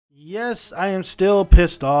Yes, I am still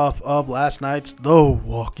pissed off of last night's The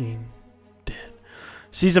Walking Dead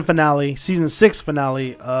season finale, season 6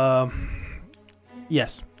 finale.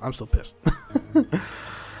 Yes, I'm still pissed.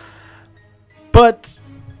 But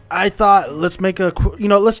I thought let's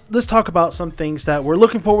talk about some things that we're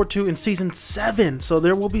looking forward to in season 7. So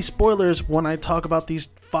there will be spoilers when I talk about these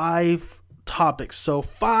 5 topics. So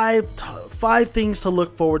five things to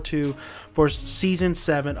look forward to for season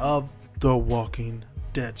 7 of The Walking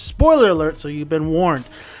Dead. Spoiler alert, so you've been warned.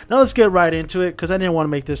 Now let's get right into it because I didn't want to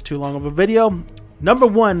make this too long of a video. Number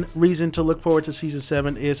 1 reason to look forward to season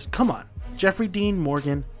 7 is, come on, Jeffrey Dean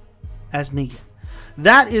Morgan as Negan.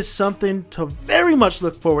 That is something to very much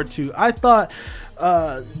look forward to. I thought,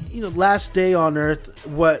 Last Day on Earth,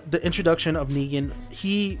 the introduction of Negan,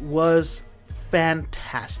 he was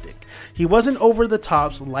fantastic. He wasn't over the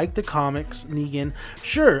tops like the comics Negan.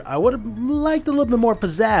 Sure, I would have liked a little bit more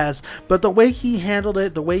pizzazz, but the way he handled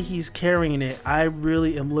it, the way he's carrying it, I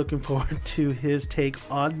really am looking forward to his take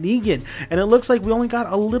on Negan. And it looks like we only got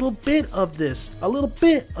a little bit of this, a little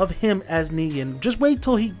bit of him as Negan. Just wait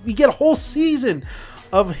till we get a whole season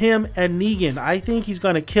of him and Negan. I think he's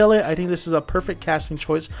gonna kill it. I think this is a perfect casting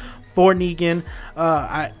choice for Negan.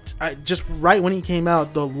 I just right when he came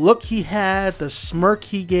out, the look he had, the smirk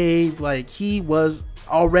he gave, like he was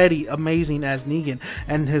already amazing as Negan.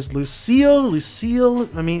 And his Lucille,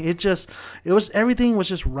 I mean, everything was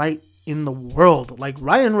just right in the world. Like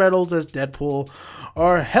Ryan Reynolds as Deadpool,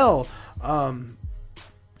 or hell,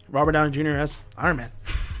 Robert Downey Jr. as Iron Man.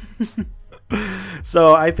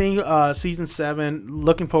 So I think season 7,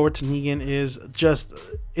 looking forward to Negan, is just,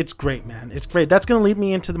 it's great, man. It's great. That's gonna lead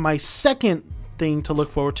me into my second thing to look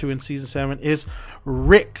forward to in season 7 is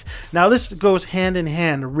Rick. Now this goes hand in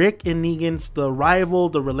hand. Rick and Negan's the rival,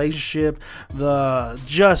 the relationship, the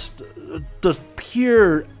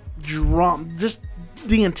pure drama, just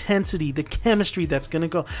the intensity, the chemistry that's gonna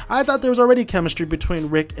go. I thought there was already chemistry between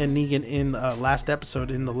Rick and Negan in last episode,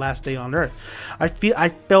 in the Last Day on Earth. I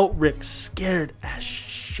felt Rick scared as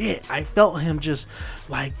shit. I felt him just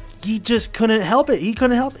like he just couldn't help it. He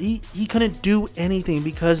couldn't do anything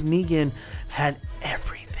because Negan had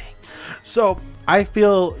everything. So I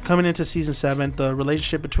feel coming into season 7, the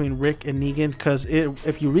relationship between Rick and Negan, because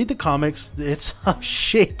if you read the comics, it's a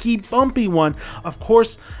shaky, bumpy one. Of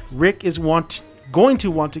course, Rick is going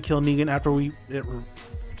to want to kill Negan after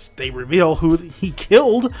they reveal who he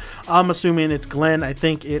killed. I'm assuming it's Glenn. I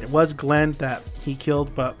think it was Glenn that he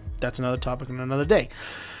killed, but that's another topic on another day.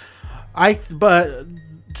 But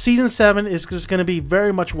season 7 is just going to be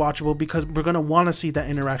very much watchable because we're going to want to see that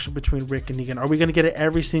interaction between Rick and Negan. Are we going to get it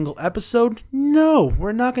every single episode? No,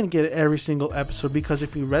 we're not going to get it every single episode, because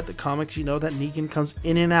if you read the comics, you know that Negan comes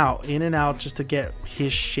in and out just to get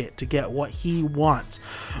his shit, to get what he wants.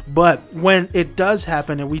 But when it does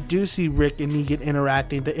happen and we do see Rick and Negan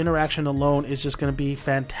interacting, the interaction alone is just going to be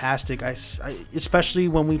fantastic. Especially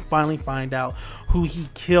when we finally find out who he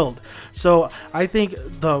killed. So I think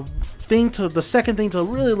the second thing to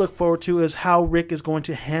really look forward to is how Rick is going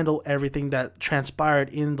to handle everything that transpired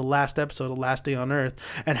in the last episode of Last Day on Earth,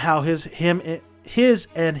 and how his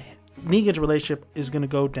and Negan's relationship is going to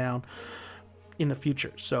go down in the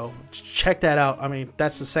future. So check that out. I mean,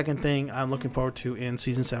 that's the second thing I'm looking forward to in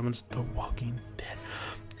season 7's The Walking Dead.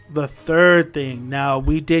 The third thing, now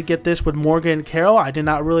we did get this with Morgan and Carol. I did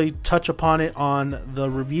not really touch upon it on the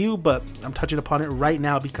review, but I'm touching upon it right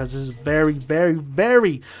now because this is very, very,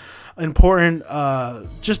 very important,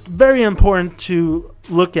 just very important to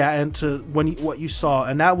look at and to what you saw.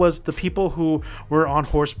 And that was the people who were on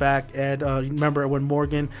horseback. And remember when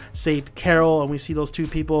Morgan saved Carol, and we see those two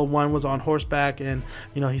people, one was on horseback, and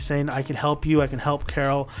he's saying, I can help you, I can help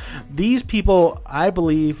Carol. These people, I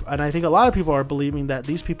believe, and I think a lot of people are believing, that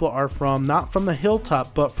these people are not from the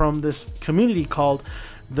hilltop, but from this community called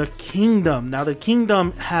the Kingdom. Now the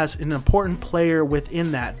Kingdom has an important player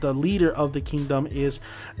within that. The leader of the Kingdom is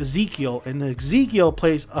Ezekiel, and Ezekiel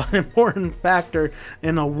plays an important factor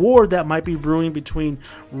in a war that might be brewing between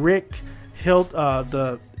Rick,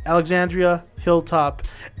 the Alexandria Hilltop,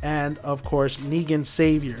 and of course Negan's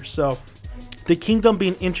savior. So the Kingdom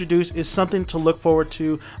being introduced is something to look forward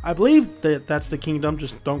to. I believe that's the Kingdom.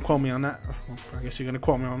 Just don't quote me on that. I guess you're going to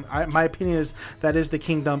quote me on it. My opinion is that is the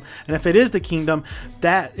Kingdom. And if it is the Kingdom,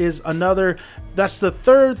 that's the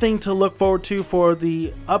third thing to look forward to for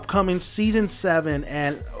the upcoming season 7.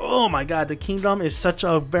 And oh my God, the Kingdom is such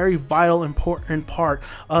a very vital, important part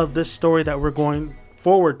of this story that we're going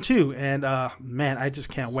forward to. And man, I just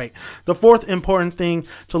can't wait. The fourth important thing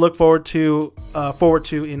to look forward to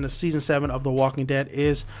in the season 7 of The Walking Dead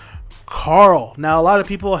is Carl. Now a lot of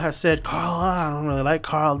people have said, Carl, I don't really like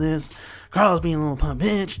Carl this, Carl's being a little pump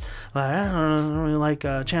bitch. Like, I don't really like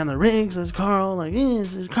Chandler Riggs as Carl. Like,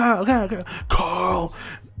 this is Carl.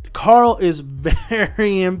 Carl is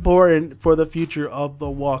very important for the future of The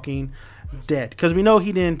Walking Dead, because we know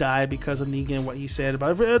he didn't die because of Negan, what he said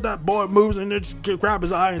about if that boy moves and just grab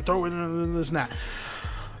his eye and throw it in this and that.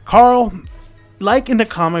 Carl, like in the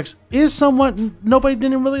comics, is someone nobody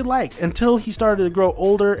didn't really like until he started to grow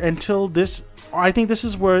older, until this. I think this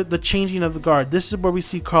is where the changing of the guard. This is where we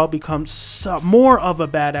see Carl become more of a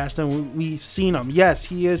badass than we've seen him. Yes,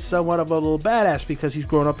 he is somewhat of a little badass because he's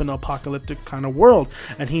grown up in an apocalyptic kind of world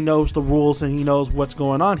and he knows the rules and he knows what's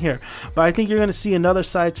going on here. But I think you're going to see another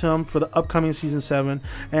side to him for the upcoming season 7,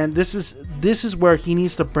 and this is where he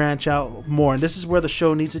needs to branch out more. And this is where the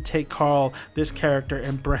show needs to take Carl, this character,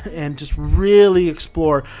 and just really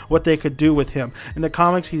explore what they could do with him. In the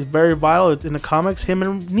comics, he's very vital. In the comics, him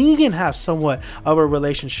and Negan have somewhat of a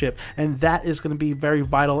relationship, and that is going to be very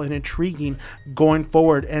vital and intriguing going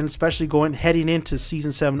forward, and especially heading into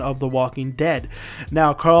season 7 of The Walking Dead.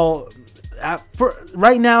 Now Carl,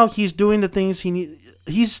 right now, he's doing the things he needs.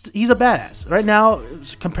 He's a badass right now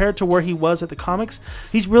compared to where he was at the comics.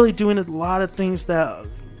 He's really doing a lot of things that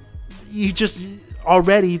you just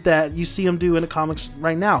already that you see him do in the comics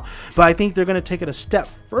right now. But I think they're going to take it a step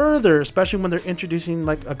further, especially when they're introducing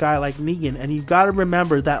like a guy like Negan. And you got to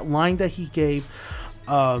remember that line that he gave,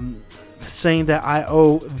 saying that I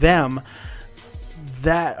owe them,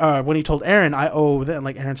 that when he told Aaron I owe them,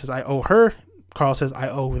 like Aaron says I owe her, Carl says I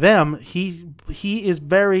owe them. He is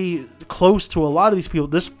very close to a lot of these people.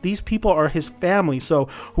 These people are his family. So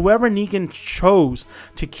whoever Negan chose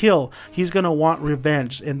to kill, he's gonna want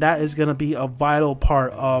revenge, and that is gonna be a vital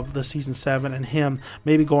part of the season 7 and him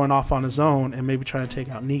maybe going off on his own and maybe trying to take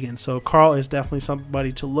out Negan. So Carl is definitely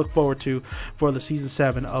somebody to look forward to for the season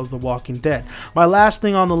 7 of The Walking Dead. My last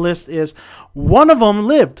thing on the list is one of them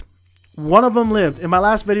lived. One of them lived. In my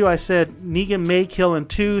last video, I said Negan may kill in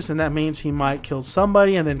twos, and that means he might kill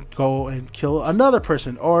somebody and then go and kill another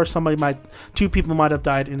person, or two people might have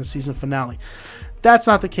died in the season finale. That's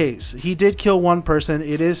not the case. He did kill one person.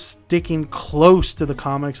 It is sticking close to the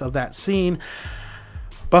comics of that scene.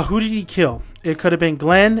 But who did he kill? It could have been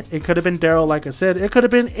Glenn. It could have been Daryl, like I said. It could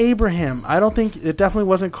have been Abraham. I don't think, it definitely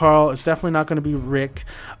wasn't Carl. It's definitely not going to be Rick.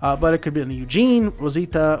 But it could have been Eugene,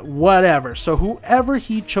 Rosita, whatever. So whoever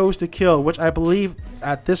he chose to kill, which I believe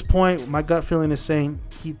at this point, my gut feeling is saying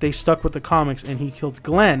they stuck with the comics and he killed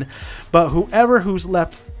Glenn. But who's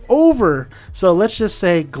left over, so let's just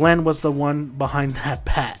say Glenn was the one behind that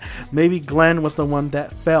bat. Maybe Glenn was the one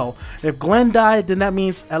that fell. If Glenn died, then that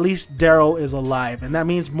means at least Daryl is alive, and that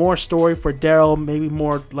means more story for Daryl, maybe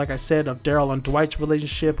more, like I said, of Daryl and Dwight's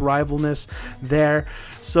relationship, rivalness there.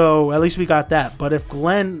 So at least we got that. But if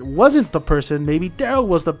Glenn wasn't the person, maybe Daryl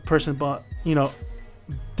was the person, but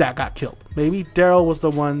that got killed. Maybe Daryl was the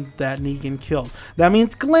one that Negan killed. That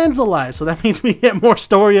means Glenn's alive, so that means we get more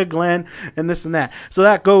story of Glenn and this and that. So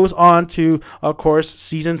that goes on to, of course,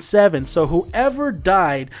 season 7. So whoever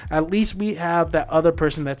died, at least we have that other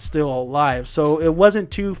person that's still alive. So it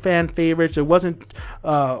wasn't two fan favorites. It wasn't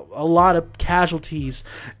a lot of casualties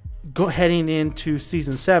heading into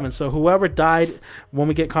season 7. So whoever died when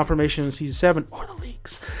we get confirmation in season 7 or the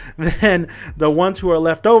leaks, then the ones who are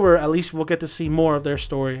left over, at least we'll get to see more of their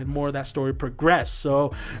story and more of that story progress.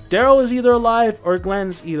 So Daryl is either alive or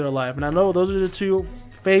Glenn's either alive, and I know those are the two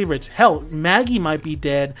favorites. Hell, Maggie might be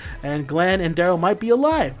dead and Glenn and Daryl might be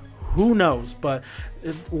alive. Who knows? But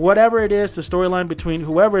whatever it is, the storyline between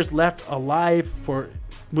whoever is left alive for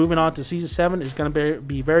moving on to season 7 is going to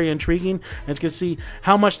be very intriguing, and it's going to see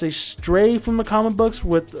how much they stray from the comic books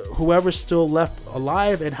with whoever's still left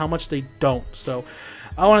alive and how much they don't. So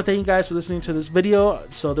I want to thank you guys for listening to this video.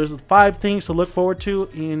 So there's 5 things to look forward to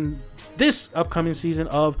in this upcoming season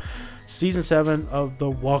of season 7 of The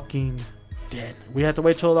Walking Dead. We have to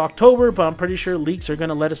wait till October, but I'm pretty sure leaks are going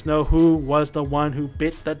to let us know who was the one who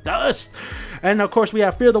bit the dust. And of course, we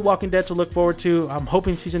have Fear the Walking Dead to look forward to. I'm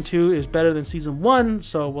hoping season 2 is better than season 1,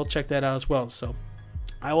 so we'll check that out as well. So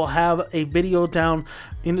I will have a video down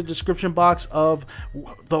in the description box of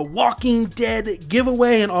the Walking Dead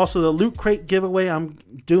giveaway and also the Loot Crate giveaway I'm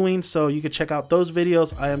doing, so you can check out those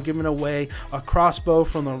videos. I am giving away a crossbow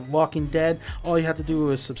from the Walking Dead. All you have to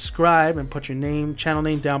do is subscribe and put your name, channel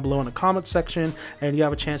name down below in the comment section, and you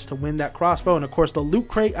have a chance to win that crossbow. And of course, the Loot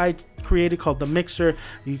Crate I created called The Mixer.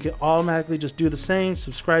 You can automatically just do the same,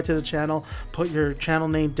 subscribe to the channel, put your channel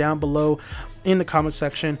name down below in the comment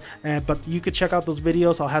section, but you could check out those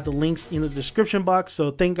videos. I'll have the links in the description box.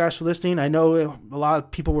 So thank you guys for listening. I know a lot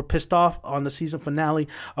of people were pissed off on the season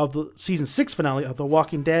 6 finale of The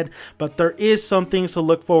Walking Dead, but there is some things to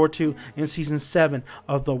look forward to in season 7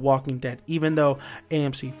 of The Walking Dead, even though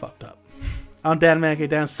AMC fucked up. I'm Dan Mankey,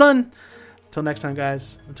 Dan's son. Until next time,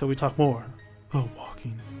 guys, until we talk more The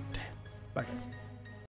Walking Dead. Bye, guys.